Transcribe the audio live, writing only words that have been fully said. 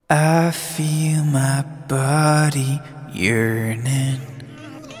I feel my body yearning.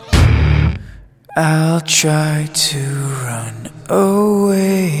 I'll try to run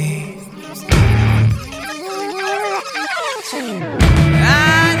away.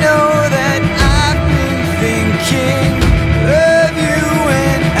 I know that I've been thinking of you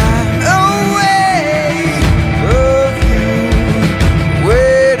when I'm away, of you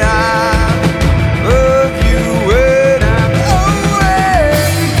when I'm away.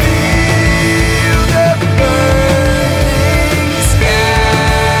 Feel the burning sky.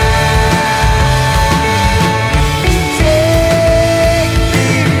 Take me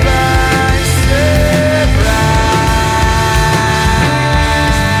by surprise.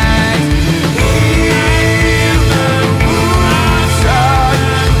 Heal the wounds on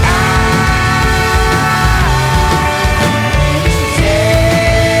your eyes.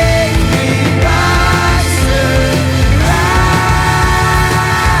 Take me by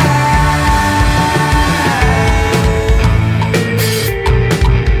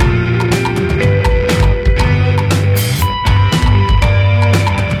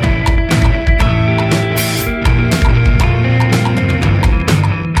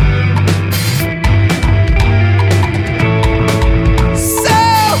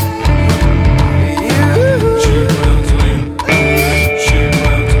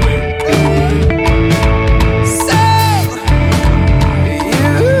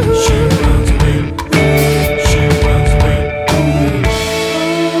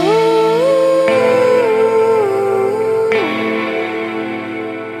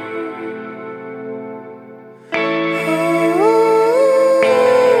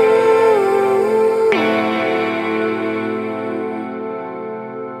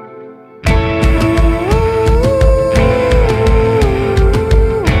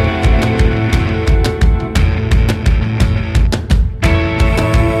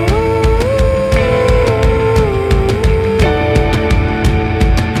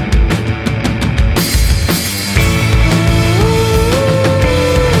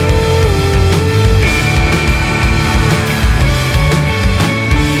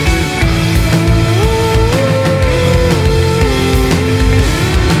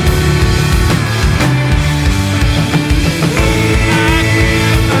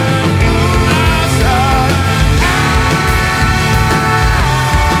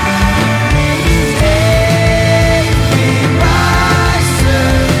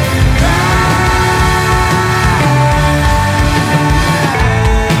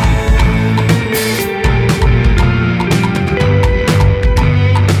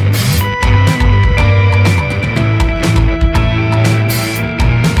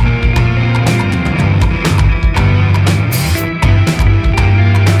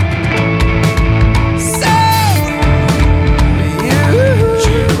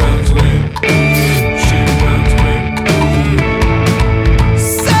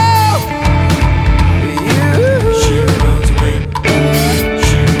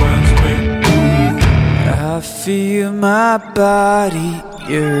feel my body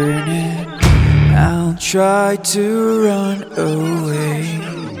yearning. I'll try to run away.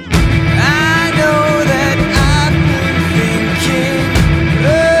 I know that